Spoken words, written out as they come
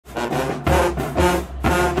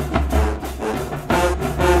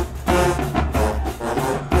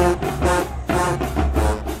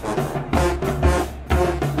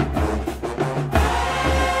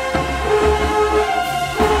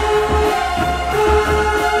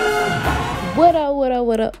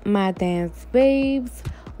what up, my dance babes?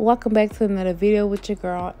 Welcome back to another video with your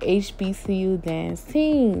girl, HBCU Dance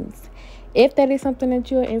Teens. If that is something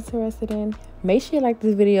that you are interested in, make sure you like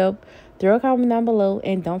this video, throw a comment down below,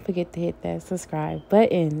 and don't forget to hit that subscribe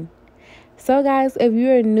button. So guys, if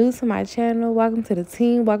you are new to my channel, welcome to the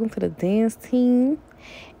team, welcome to the dance team.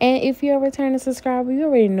 And if you're a returning subscriber, you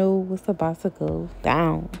already know what's about to go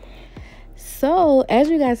down. So as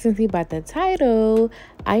you guys can see by the title,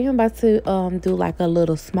 I am about to do like a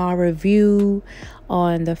little small review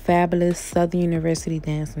on the fabulous Southern University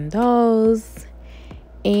Dancing Dolls.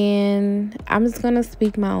 And I'm just going to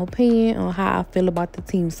speak my opinion on how I feel about the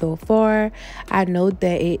team so far. I know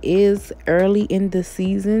that it is early in the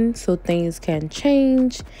season, so things can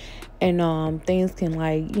change and things can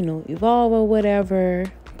evolve or whatever.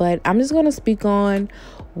 But I'm just going to speak on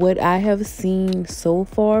what I have seen so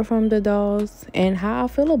far from the dolls and how I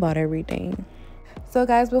feel about everything. So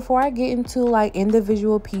guys, before I get into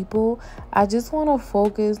individual people, I just want to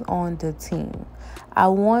focus on the team. I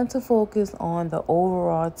want to focus on the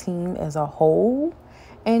overall team as a whole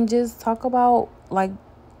and just talk about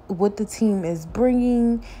what the team is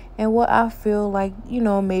bringing and what I feel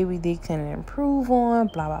maybe they can improve on,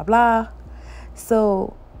 blah, blah, blah.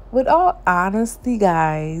 So with all honesty,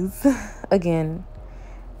 guys, again,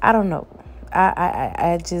 I don't know.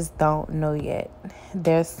 I just don't know yet.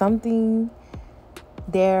 There's something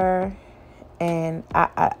there and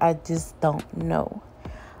I just don't know.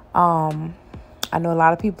 I know a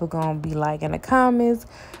lot of people gonna be like in the comments,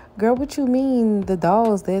 girl, what you mean the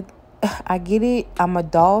dolls? That I get it. I'm a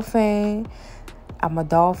doll fan. I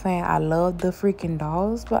love the freaking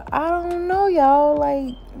dolls, but I don't know, y'all.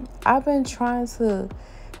 I've been trying to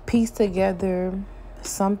piece together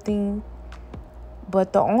something,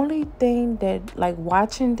 but the only thing that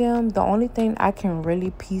watching them, the only thing I can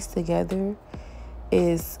really piece together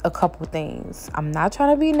is a couple things. I'm not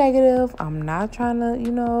trying to be negative. I'm not trying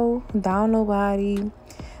to, down nobody.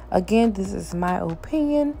 Again, this is my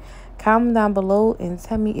opinion. Comment down below and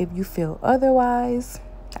tell me if you feel otherwise.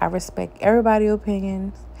 I respect everybody's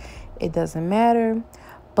opinions. It doesn't matter.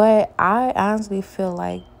 But I honestly feel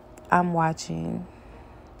like I'm watching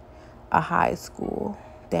a high school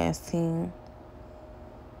dance team.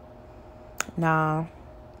 Nah.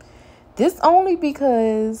 This only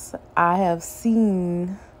because I have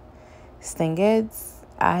seen Stingettes,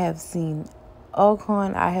 I have seen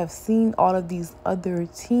Alcon, I have seen all of these other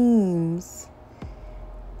teams,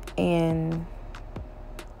 and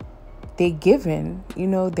they're giving,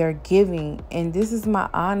 they're giving. And this is my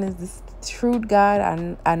honest, this is the truth,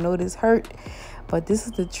 God. I know this hurt, but this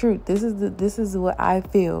is the truth. This is what I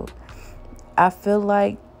feel. I feel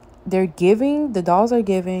like they're giving, the dolls are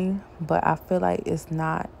giving, but I feel like it's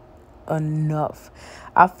not enough.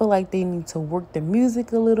 I feel like they need to work the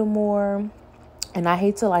music a little more. And I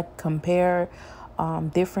hate to compare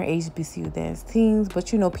different HBCU dance teams, but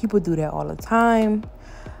people do that all the time.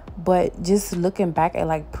 But just looking back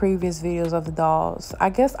at previous videos of the dolls, I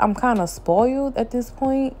guess I'm kind of spoiled at this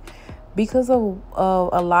point because of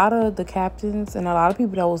a lot of the captains and a lot of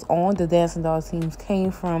people that was on the dancing doll teams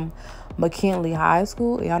came from McKinley High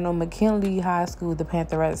School. Y'all know McKinley High School, the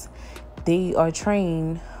Pantherettes, they are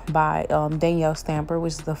trained by Danielle Stamper,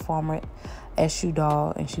 which is the former SU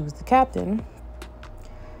doll, and she was the captain.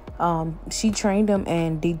 She trained them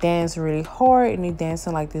and they dance really hard and they dance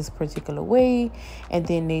in this particular way, and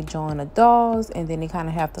then they join the dolls and then they kind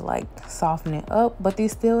of have to soften it up, but they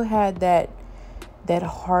still had that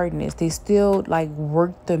hardness. They still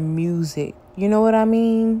work the music, you know what I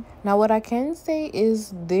mean? Now what I can say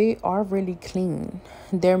is they are really clean.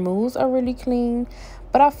 Their moves are really clean,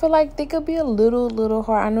 but I feel like they could be a little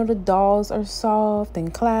hard. I know the dolls are soft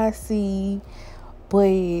and classy,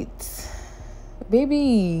 but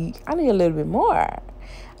baby, I need a little bit more.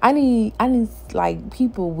 I need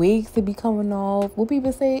people wigs to be coming off. What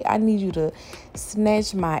people say, I need you to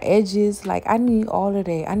snatch my edges. I need all of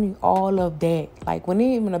that. I need all of that.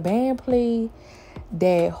 When a band play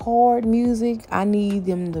that hard music, I need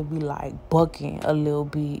them to be bucking a little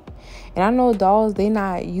bit. And I know dolls, they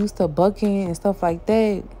not used to bucking and stuff like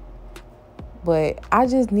that, but I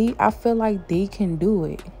feel like they can do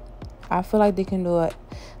it. I feel like they can do it.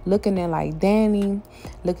 Looking at Danny,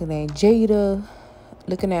 looking at Jada,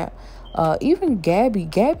 looking at even Gabby.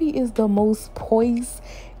 Gabby is the most poised,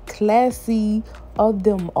 classy of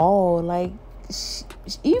them all.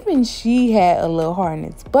 Even she had a little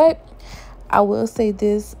hardness. But I will say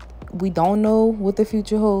this, we don't know what the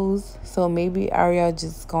future holds. So maybe Ariel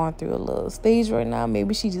just going through a little stage right now.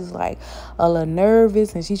 Maybe she just like a little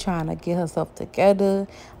nervous and she's trying to get herself together,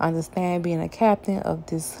 understand being a captain of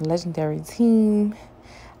this legendary team.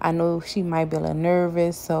 I know she might be a little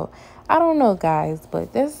nervous, so I don't know, guys,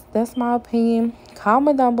 but that's my opinion.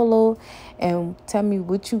 Comment down below and tell me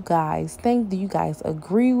what you guys think. Do you guys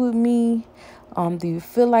agree with me? Do you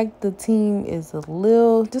feel like the team is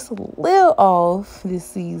just a little off this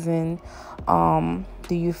season?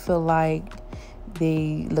 Do you feel like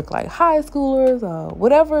they look like high schoolers or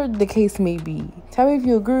whatever the case may be? Tell me if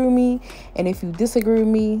you agree with me, and if you disagree with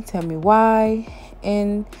me, tell me why.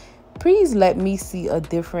 And please let me see a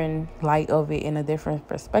different light of it and a different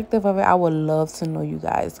perspective of it. I would love to know you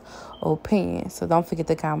guys' opinion. So don't forget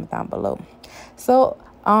to comment down below. So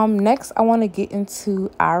next I want to get into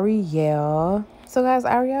Ariel. So guys,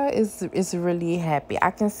 Ariel is really happy. I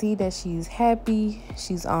can see that she's happy.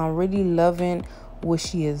 She's really loving what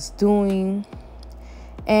she is doing.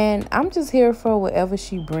 And I'm just here for whatever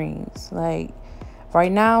she brings. Like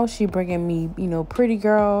right now she bringing me, pretty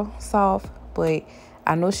girl soft, but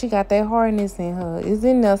I know she got that hardness in her. It's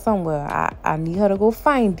in there somewhere. I need her to go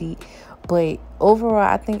find it. But overall,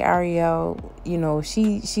 I think Ariel,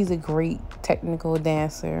 she's a great technical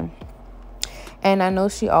dancer. And I know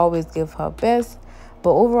she always gives her best.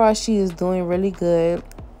 But overall, she is doing really good.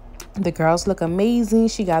 The girls look amazing.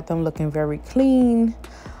 She got them looking very clean.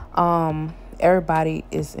 Everybody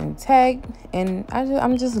is intact. And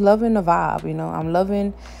I'm just loving the vibe, I'm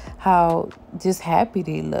loving how just happy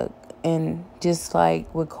they look. And just like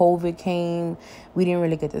when COVID came, we didn't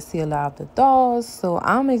really get to see a lot of the dolls. So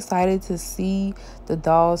I'm excited to see the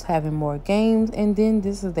dolls having more games. And then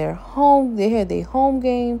this is their home. They had their home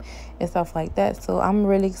game and stuff like that. So I'm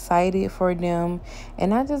really excited for them.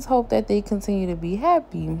 And I just hope that they continue to be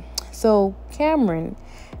happy. So Cameron,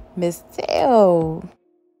 Miss Tail.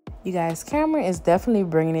 You guys, Cameron is definitely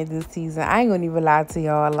bringing it this season. I ain't gonna even lie to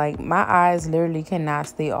y'all. Like, my eyes literally cannot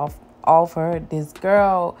stay off her. This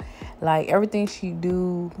girl, like, everything she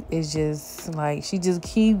do is just like, she just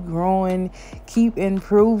keep growing, keep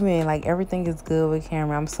improving. Like, everything is good with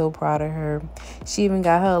Cameron. I'm so proud of her. She even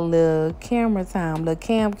got her little camera time, little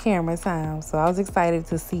camera time. So I was excited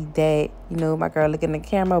to see that. My girl looking at the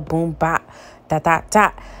camera, boom, bop, dot, dot,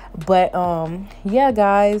 dot. But yeah,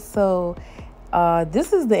 guys, so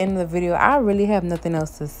this is the end of the video. I really have nothing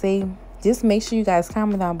else to say. Just make sure you guys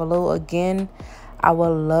comment down below. Again, I would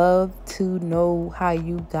love to know how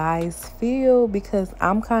you guys feel, because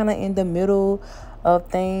I'm kind of in the middle of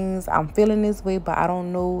things. I'm feeling this way, but I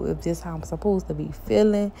don't know if this is how I'm supposed to be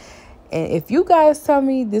feeling. And if you guys tell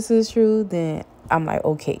me this is true, then I'm like,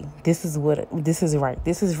 okay, this is right. This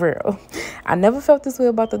is real. I never felt this way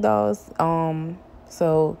about the dolls.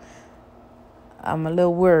 So I'm a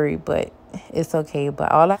little worried, but it's okay. But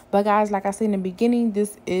guys, like I said in the beginning,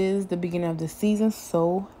 this is the beginning of the season,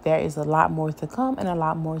 so there is a lot more to come and a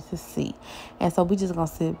lot more to see. And so we just gonna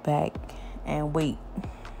sit back and wait.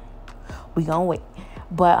 We gonna wait.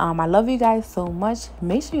 But I love you guys so much.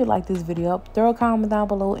 Make sure you like this video up, throw a comment down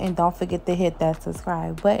below, and don't forget to hit that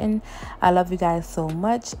subscribe button. I love you guys so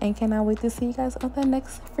much, and cannot wait to see you guys on the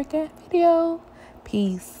next freaking video.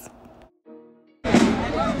 Peace.